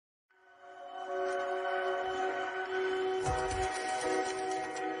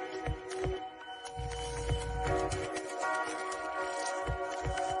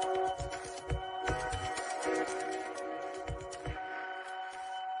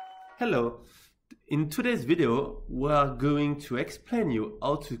Hello, in today's video we are going to explain you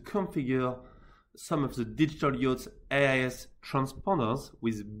how to configure some of the Digital Yacht's AIS transponders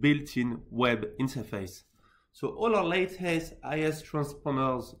with built-in web interface. So all our latest AIS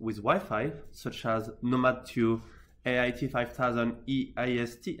transponders with Wi-Fi, such as Nomad 2, AIT 5000,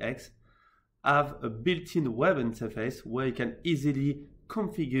 eAISTX, have a built-in web interface where you can easily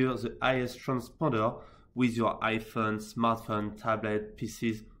configure the AIS transponder with your iPhone, smartphone, tablet,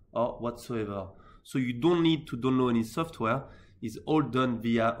 PCs, or whatsoever. So you don't need to download any software. It's all done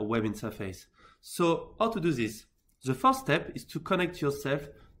via a web interface. So how to do this? The first step is to connect yourself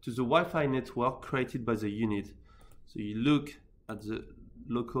to the Wi-Fi network created by the unit. So you look at the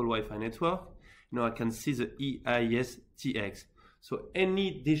local Wi-Fi network. Now I can see the AISTX. So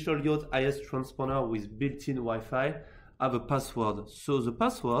any Digital Yacht AIS transponder with built-in Wi-Fi have a password. So the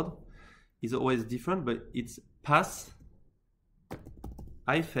password is always different, but it's pass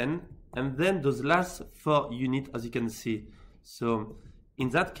hyphen and then those last 4 units, as you can see. So in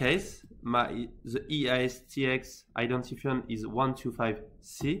that case, the eAISTX identifier is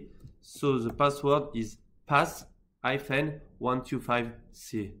 125C. So the password is pass hyphen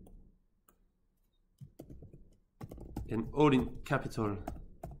 125C. And all in capital.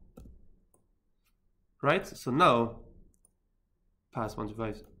 Right? So now, pass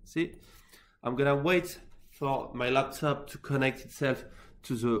 125C. I'm gonna wait for my laptop to connect itself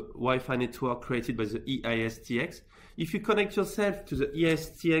to the Wi-Fi network created by the eAISTX. If you connect yourself to the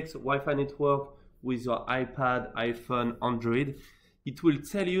eAISTX Wi-Fi network with your iPad, iPhone, Android, it will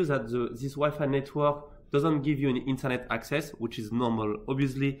tell you that this Wi-Fi network doesn't give you any internet access, which is normal.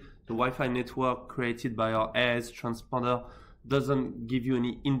 Obviously, the Wi-Fi network created by our AIS transponder doesn't give you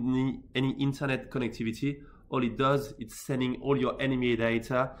any internet connectivity. All it does is sending all your enemy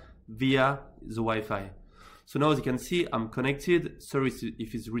data via the Wi-Fi. So now as you can see, I'm connected. Sorry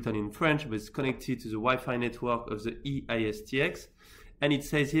if it's written in French, but it's connected to the Wi-Fi network of the eAISTX. And it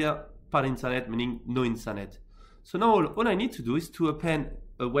says here, pas internet, meaning no internet. So now all I need to do is to open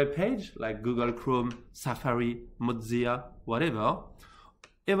a web page like Google Chrome, Safari, Mozilla, whatever.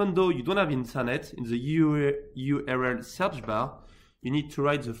 Even though you don't have internet, in the URL search bar, you need to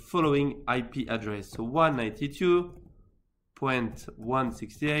write the following IP address. So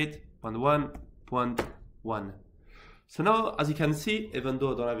 192.168.1.1. So now, as you can see, even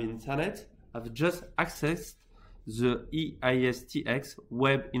though I don't have internet, I've just accessed the eAISTX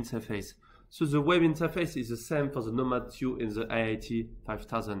web interface. So the web interface is the same for the Nomad 2 and the AIT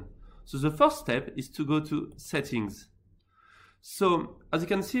 5000. So the first step is to go to settings. So as you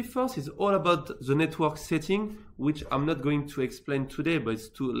can see, first is all about the network setting, which I'm not going to explain today, but it's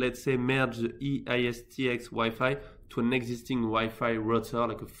to, let's say, merge the eAISTX Wi-Fi to an existing Wi-Fi router,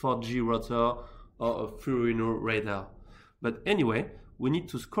 like a 4G router or a Furino radar. But anyway, we need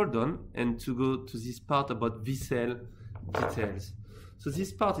to scroll down and to go to this part about VCL details. So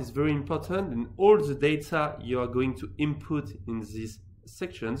this part is very important, and all the data you are going to input in these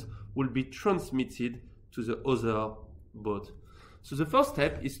sections will be transmitted to the other boat. So the first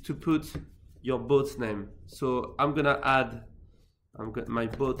step is to put your boat's name. So I'm gonna add, my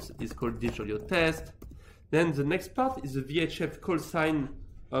boat is called Digital Yacht Test. Then the next part is the VHF call sign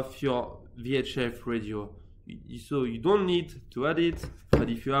of your VHF radio. So you don't need to add it, but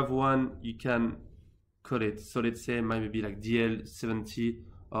if you have one, you can call it. So let's say maybe like DL70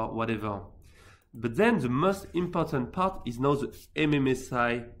 or whatever. But then the most important part is now the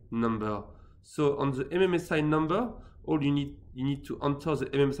MMSI number. So on the MMSI number, all you need to enter the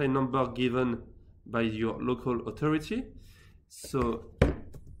MMSI number given by your local authority. So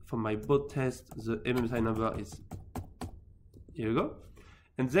for my boat test, the MMSI number is, here we go.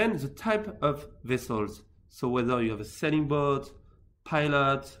 And then the type of vessels. So whether you have a sailing boat,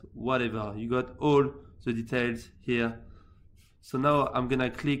 pilot, whatever, you got all the details here. So now I'm gonna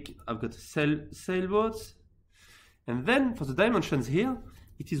click, I've got sailboats. And then for the dimensions here,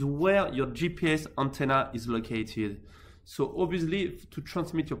 it is where your GPS antenna is located. So obviously to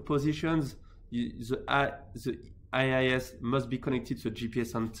transmit your positions, the AIS must be connected to a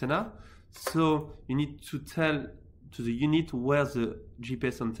GPS antenna. So you need to tell to the unit where the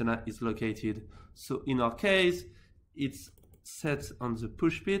GPS antenna is located. So in our case, it's set on the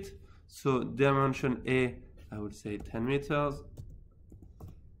push bit. So dimension A, I would say 10 meters.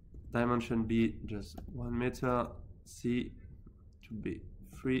 Dimension B, just 1 meter. C should be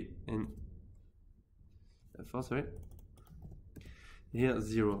 3 and 4, sorry. Here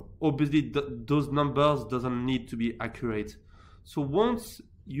 0. Obviously those numbers doesn't need to be accurate. So once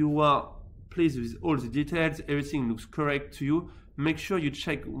you are pleased with all the details, everything looks correct to you, make sure you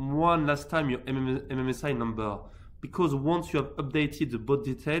check one last time your MMSI number, because once you have updated the boat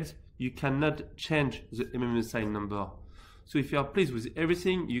details, you cannot change the MMSI number. So if you are pleased with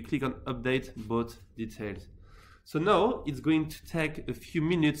everything, you click on update both details. So now it's going to take a few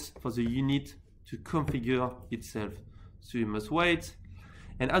minutes for the unit to configure itself. So you must wait.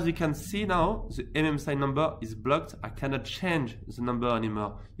 And as you can see now, the MMSI number is blocked. I cannot change the number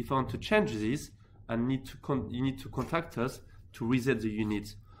anymore. If I want to change this, you need to contact us to reset the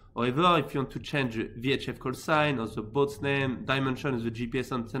unit. However, if you want to change the VHF call sign or the boat's name, dimension of the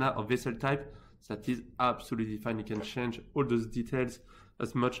GPS antenna or vessel type, that is absolutely fine. You can change all those details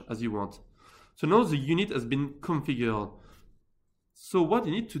as much as you want. So now the unit has been configured. So what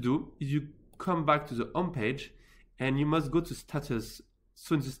you need to do is you come back to the home page and you must go to status.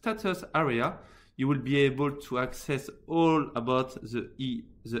 So in the status area, you will be able to access all about the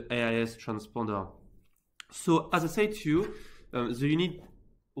AIS transponder. So as I said to you, the unit,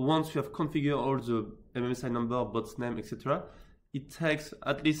 once you have configured all the MMSI number, bot's name, etc., it takes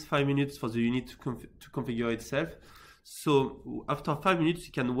at least 5 minutes for the unit to configure itself. So after 5 minutes,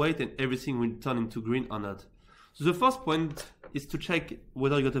 you can wait and everything will turn into green or not. So the first point is to check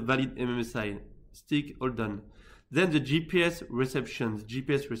whether you got a valid MMSI. Stick, all done. Then the GPS receptions.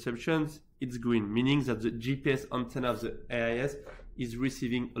 GPS receptions, it's green, meaning that the GPS antenna of the AIS is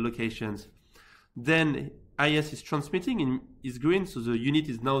receiving locations. Then AIS is transmitting and is green, so the unit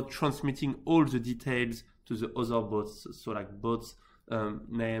is now transmitting all the details to the other boats, so like boats,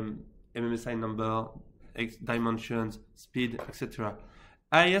 name, MMSI number, dimensions, speed, etc.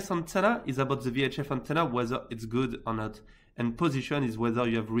 AIS antenna is about the VHF antenna, whether it's good or not, and position is whether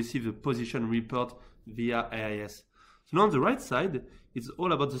you have received a position report via AIS. So now on the right side, it's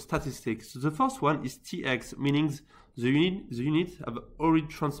all about the statistics. So the first one is TX, meaning the unit have already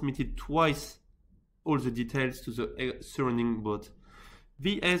transmitted twice all the details to the surrounding boat.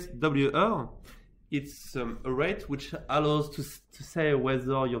 VSWR, it's a rate which allows to say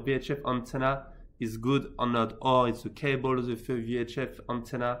whether your VHF antenna is good or not, or it's the cable, the VHF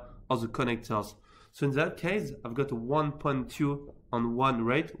antenna, or the connectors. So in that case, I've got a 1.2 on 1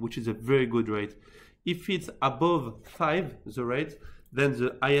 rate, which is a very good rate. If it's above 5, the rate, then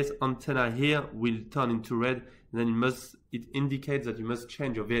the AIS antenna here will turn into red. Then it indicates that you must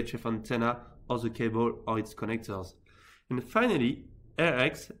change your VHF antenna or the cable or its connectors. And finally,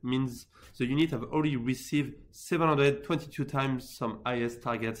 RX means the unit have already received 722 times some AIS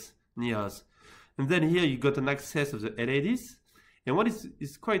targets near us. And then here you got an access of the LEDs. And what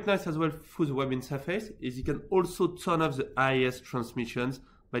is quite nice as well through the web interface is you can also turn off the AIS transmissions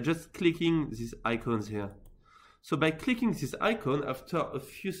by just clicking these icons here. So by clicking this icon, after a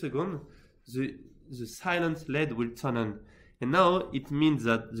few seconds, the silent LED will turn on. And now it means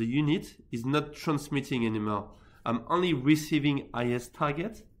that the unit is not transmitting anymore. I'm only receiving AIS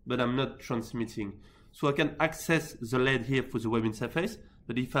target, but I'm not transmitting. So I can access the LED here for the web interface,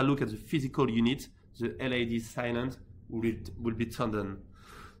 but if I look at the physical unit, the LED silent will be turned on.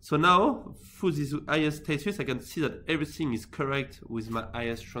 So now, through this AIS status, I can see that everything is correct with my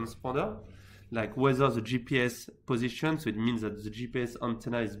AIS transponder, like whether the GPS position, so it means that the GPS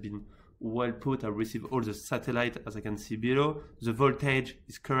antenna has been well put. I receive all the satellite, as I can see below. The voltage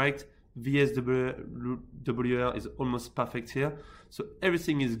is correct. VSWR is almost perfect here. So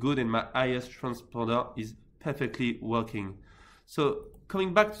everything is good and my AIS transponder is perfectly working. So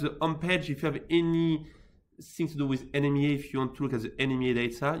coming back to the home page, if you have anything to do with NMEA, if you want to look at the NMEA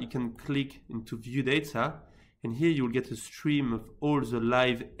data, you can click into view data, and here you will get a stream of all the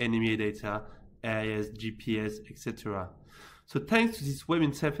live NMEA data, AIS, GPS, etc. So thanks to this web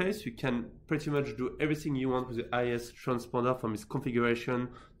interface, you can pretty much do everything you want with the AIS transponder, from its configuration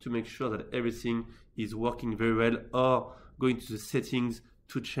to make sure that everything is working very well, or going to the settings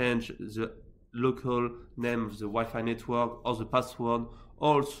to change the local name of the Wi-Fi network or the password,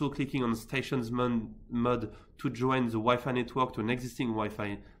 also clicking on stations mode to join the Wi-Fi network to an existing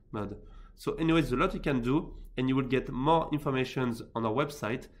Wi-Fi mode. So anyways, a lot you can do, and you will get more information on our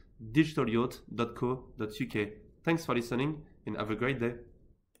website, digitalyacht.co.uk. Thanks for listening and have a great day.